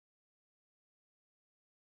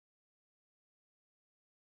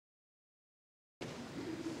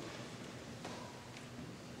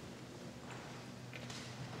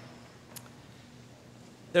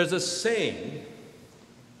There's a saying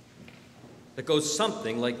that goes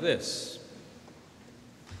something like this: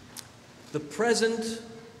 the present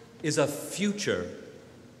is a future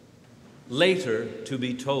later to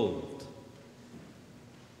be told.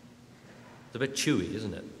 It's a bit chewy,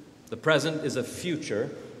 isn't it? The present is a future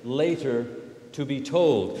later to be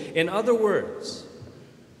told. In other words,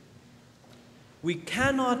 we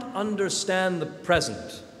cannot understand the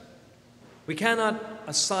present. We cannot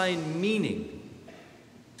assign meaning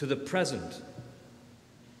to the present.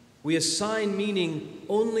 We assign meaning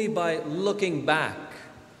only by looking back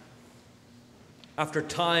after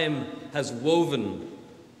time has woven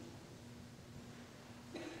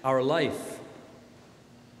our life,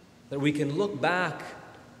 that we can look back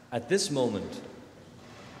at this moment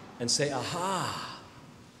and say, aha!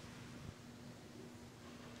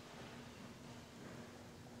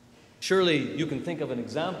 Surely you can think of an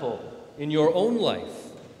example in your own life,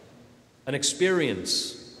 an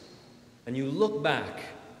experience, and you look back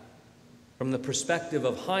from the perspective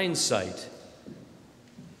of hindsight.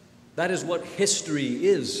 That is what history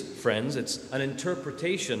is, friends. It's an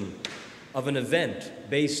interpretation of an event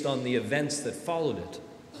based on the events that followed it.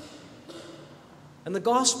 And the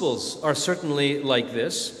Gospels are certainly like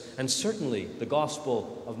this, and certainly the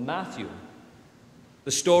Gospel of Matthew.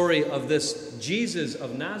 The story of this Jesus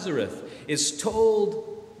of Nazareth is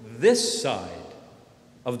told this side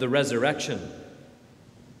of the resurrection.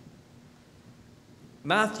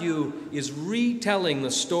 Matthew is retelling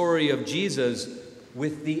the story of Jesus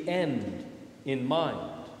with the end in mind.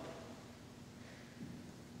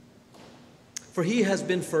 For he has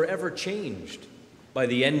been forever changed by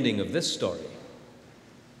the ending of this story.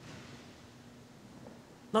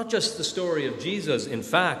 Not just the story of Jesus, in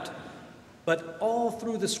fact, but all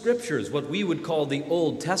through the Scriptures, what we would call the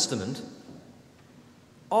Old Testament.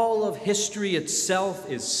 All of history itself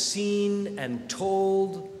is seen and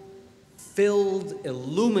told, filled,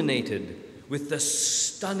 illuminated with the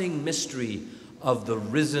stunning mystery of the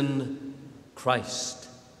risen Christ.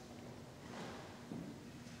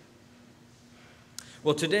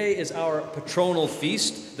 Well, today is our patronal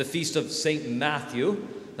feast, the feast of St. Matthew.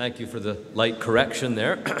 Thank you for the light correction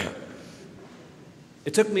there.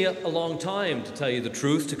 It took me a long time, to tell you the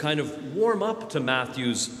truth, to kind of warm up to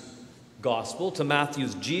Matthew's gospel, to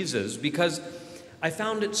Matthew's Jesus, because I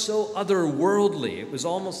found it so otherworldly. It was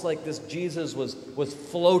almost like this Jesus was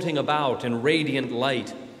floating about in radiant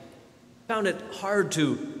light. I found it hard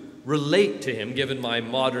to relate to him, given my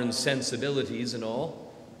modern sensibilities and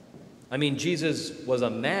all. I mean, Jesus was a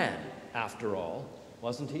man, after all,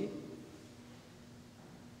 wasn't he?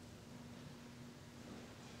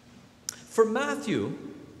 For Matthew,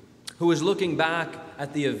 who is looking back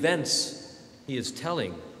at the events he is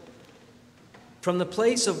telling, from the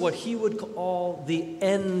place of what he would call the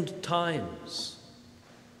end times,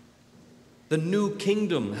 the new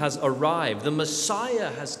kingdom has arrived, the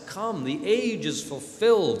Messiah has come, the age is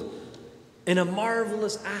fulfilled in a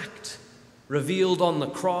marvelous act revealed on the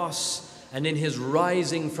cross and in his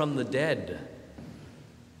rising from the dead.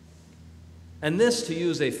 And this, to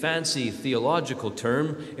use a fancy theological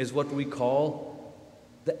term, is what we call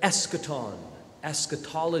the eschaton,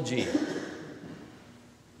 eschatology,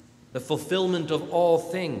 the fulfillment of all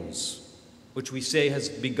things, which we say has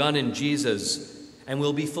begun in Jesus and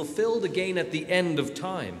will be fulfilled again at the end of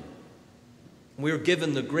time. We are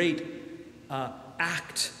given the great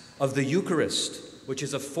act of the Eucharist, which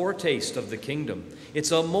is a foretaste of the kingdom.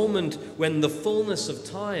 It's a moment when the fullness of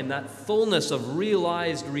time, that fullness of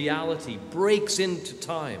realized reality, breaks into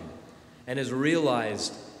time and is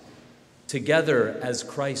realized together as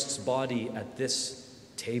Christ's body at this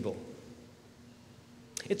table.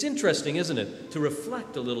 It's interesting, isn't it, to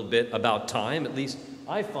reflect a little bit about time. At least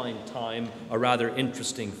I find time a rather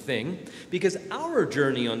interesting thing, because our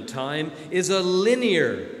journey on time is a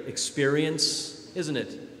linear experience, isn't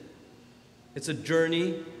it? It's a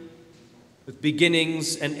journey with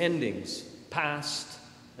beginnings and endings, past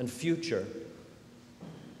and future.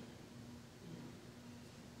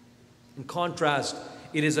 In contrast,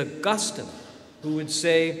 it is Augustine who would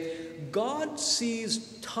say, God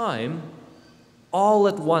sees time all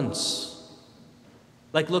at once,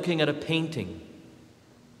 like looking at a painting.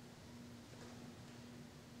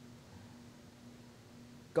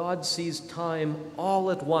 God sees time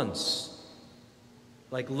all at once,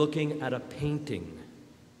 like looking at a painting.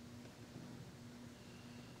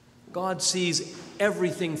 God sees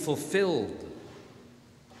everything fulfilled.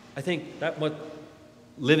 I think that's what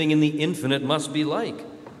living in the infinite must be like.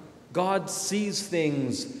 God sees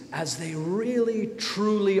things as they really,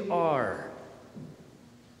 truly are.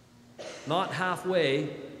 Not halfway,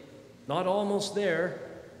 not almost there.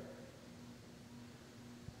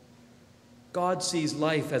 God sees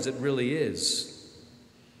life as it really is.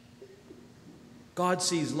 God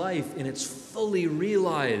sees life in its fully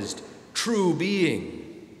realized true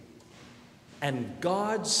being. And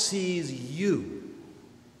God sees you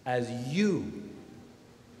as you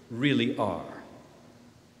really are.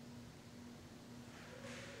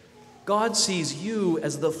 God sees you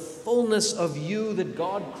as the fullness of you that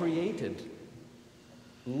God created,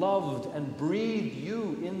 loved and breathed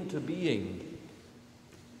you into being.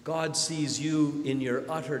 God sees you in your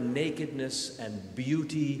utter nakedness and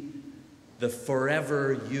beauty, the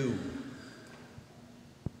forever you.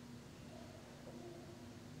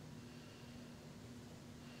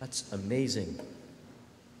 That's amazing.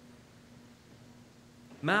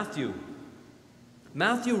 Matthew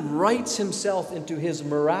writes himself into his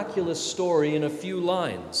miraculous story in a few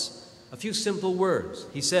lines, a few simple words.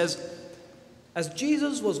 He says, as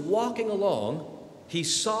Jesus was walking along, he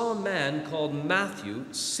saw a man called Matthew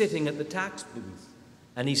sitting at the tax booth,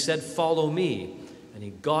 and he said, "Follow me." And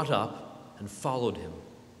he got up and followed him.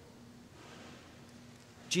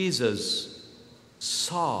 Jesus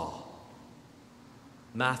saw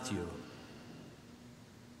Matthew.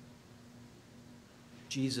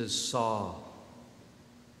 Jesus saw.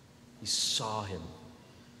 He saw him.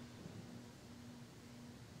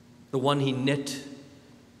 The one he knit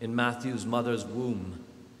in Matthew's mother's womb.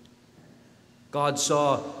 God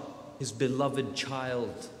saw his beloved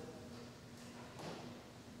child.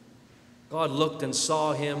 God looked and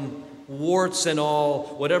saw him, warts and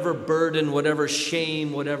all, whatever burden, whatever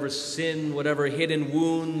shame, whatever sin, whatever hidden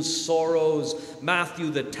wounds, sorrows, Matthew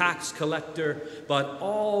the tax collector, but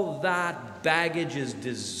all that baggage is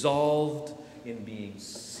dissolved in being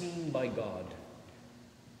seen by God.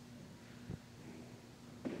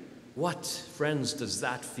 What, friends, does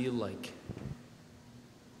that feel like?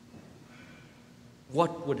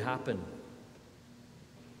 What would happen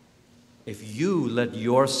if you let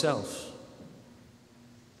yourself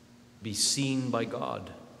be seen by God?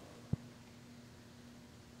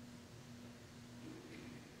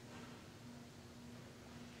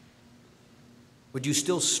 Would you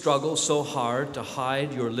still struggle so hard to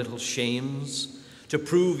hide your little shames, to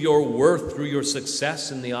prove your worth through your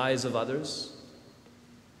success in the eyes of others?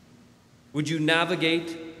 Would you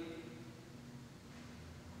navigate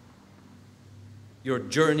your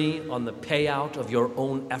journey on the payout of your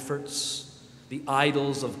own efforts, the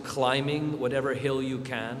idols of climbing whatever hill you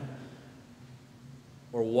can,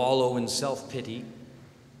 or wallow in self-pity?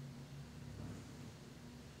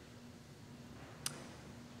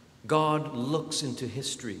 God looks into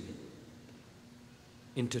history,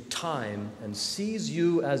 into time, and sees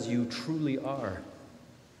you as you truly are.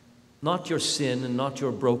 Not your sin and not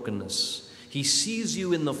your brokenness. He sees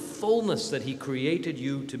you in the fullness that he created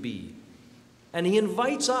you to be. And he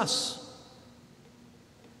invites us,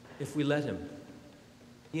 if we let him.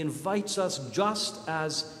 He invites us just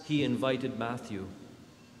as he invited Matthew.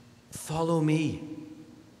 Follow me.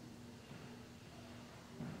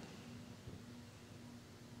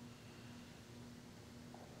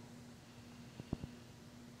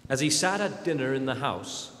 As he sat at dinner in the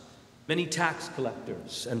house, many tax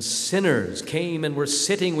collectors and sinners came and were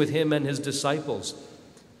sitting with him and his disciples.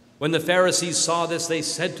 When the Pharisees saw this, they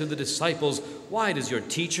said to the disciples, "Why does your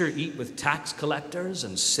teacher eat with tax collectors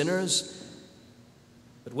and sinners?"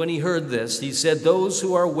 But when he heard this, he said, "Those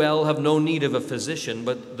who are well have no need of a physician,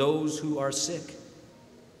 but those who are sick."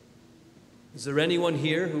 Is there anyone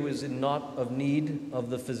here who is not of need of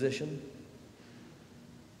the physician?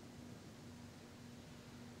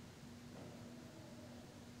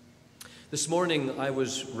 This morning I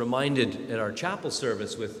was reminded at our chapel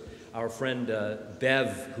service with our friend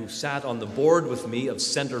Bev, who sat on the board with me of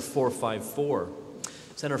Center 454.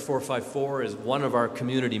 Center 454 is one of our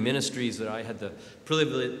community ministries that I had the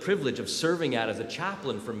privilege of serving at as a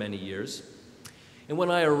chaplain for many years. And when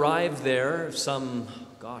I arrived there some,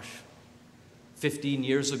 15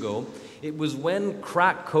 years ago, it was when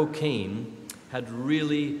crack cocaine had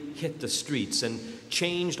really hit the streets and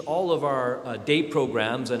changed all of our day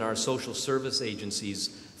programs and our social service agencies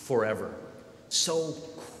forever. So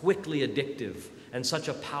quickly addictive and such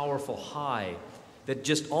a powerful high that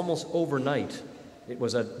just almost overnight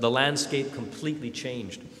the landscape completely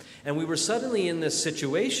changed. And we were suddenly in this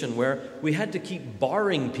situation where we had to keep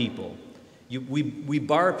barring people. We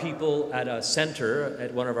bar people at a center,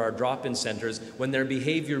 at one of our drop-in centers, when their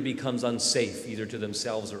behavior becomes unsafe, either to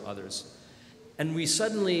themselves or others. And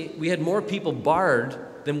we had more people barred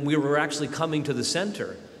than we were actually coming to the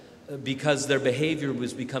center because their behavior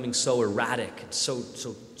was becoming so erratic, so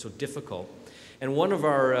difficult. And one of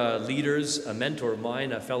our leaders, a mentor of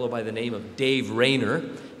mine, a fellow by the name of Dave Rayner,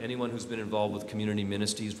 anyone who's been involved with community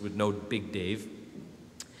ministries would know Big Dave,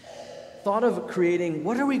 thought of creating,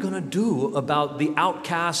 what are we going to do about the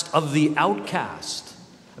outcast of the outcast?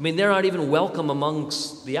 I mean, they're not even welcome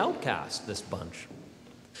amongst the outcast, this bunch.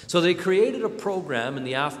 So they created a program in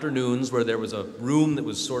the afternoons where there was a room that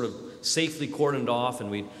was sort of safely cordoned off, and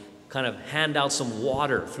we'd kind of hand out some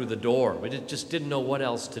water through the door. We just didn't know what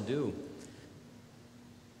else to do.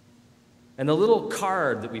 And the little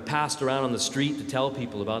card that we passed around on the street to tell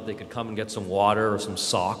people about they could come and get some water or some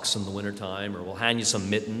socks in the wintertime, or we'll hand you some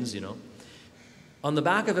mittens, you know. On the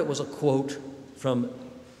back of it was a quote from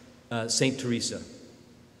St. Teresa,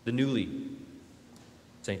 the newly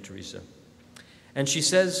St. Teresa. And she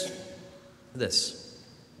says this: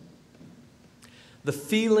 "The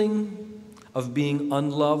feeling of being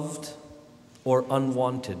unloved or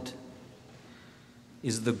unwanted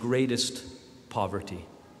is the greatest poverty."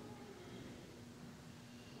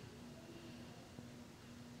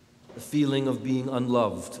 The feeling of being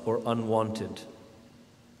unloved or unwanted.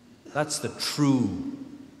 That's the true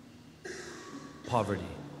poverty.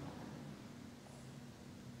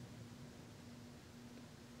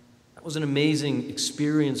 That was an amazing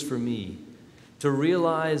experience for me, to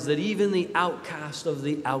realize that even the outcast of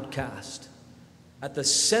the outcast, at the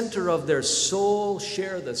center of their soul,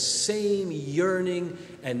 share the same yearning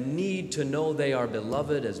and need to know they are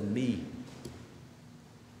beloved as me.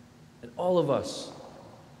 And all of us,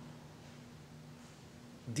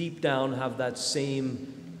 deep down, have that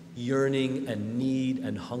same yearning and need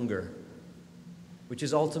and hunger, which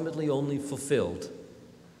is ultimately only fulfilled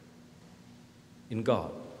in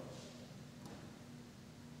God.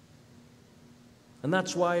 And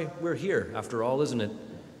that's why we're here, after all, isn't it?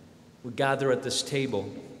 We gather at this table.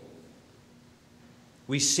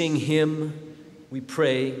 We sing hymn, we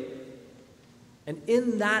pray, and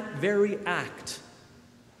in that very act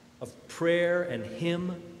of prayer and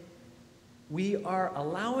hymn, we are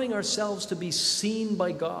allowing ourselves to be seen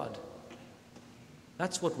by God.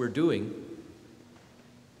 That's what we're doing.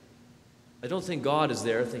 I don't think God is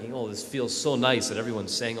there thinking, oh, this feels so nice that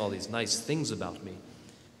everyone's saying all these nice things about me.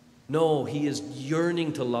 No, he is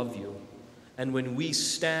yearning to love you. And when we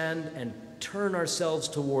stand and turn ourselves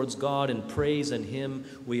towards God in praise and hymn,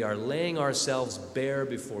 we are laying ourselves bare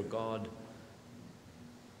before God.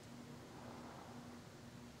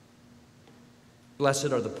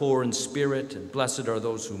 Blessed are the poor in spirit, and blessed are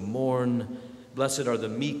those who mourn. Blessed are the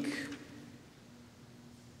meek.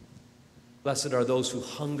 Blessed are those who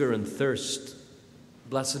hunger and thirst.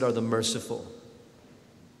 Blessed are the merciful.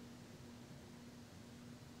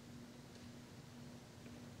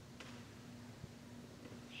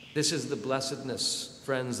 This is the blessedness,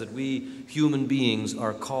 friends, that we human beings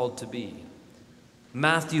are called to be.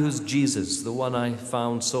 Matthew's Jesus, the one I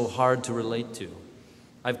found so hard to relate to,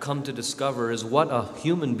 I've come to discover is what a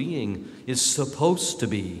human being is supposed to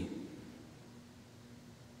be.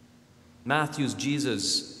 Matthew's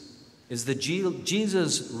Jesus is the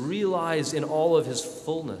Jesus realized in all of his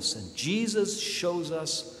fullness. And Jesus shows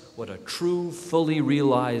us what a true, fully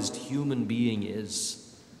realized human being is.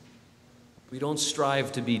 We don't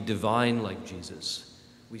strive to be divine like Jesus.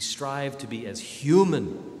 We strive to be as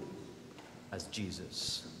human as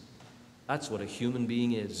Jesus. That's what a human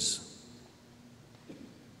being is.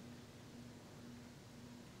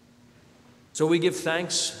 So we give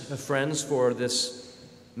thanks, friends, for this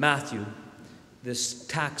Matthew, this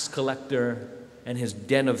tax collector and his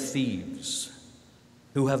den of thieves,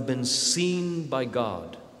 who have been seen by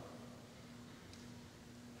God.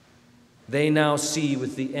 They now see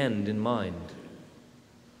with the end in mind.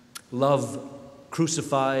 Love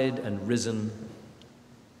crucified and risen.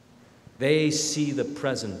 They see the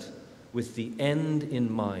present with the end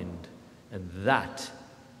in mind, and that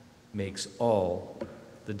makes all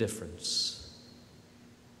the difference.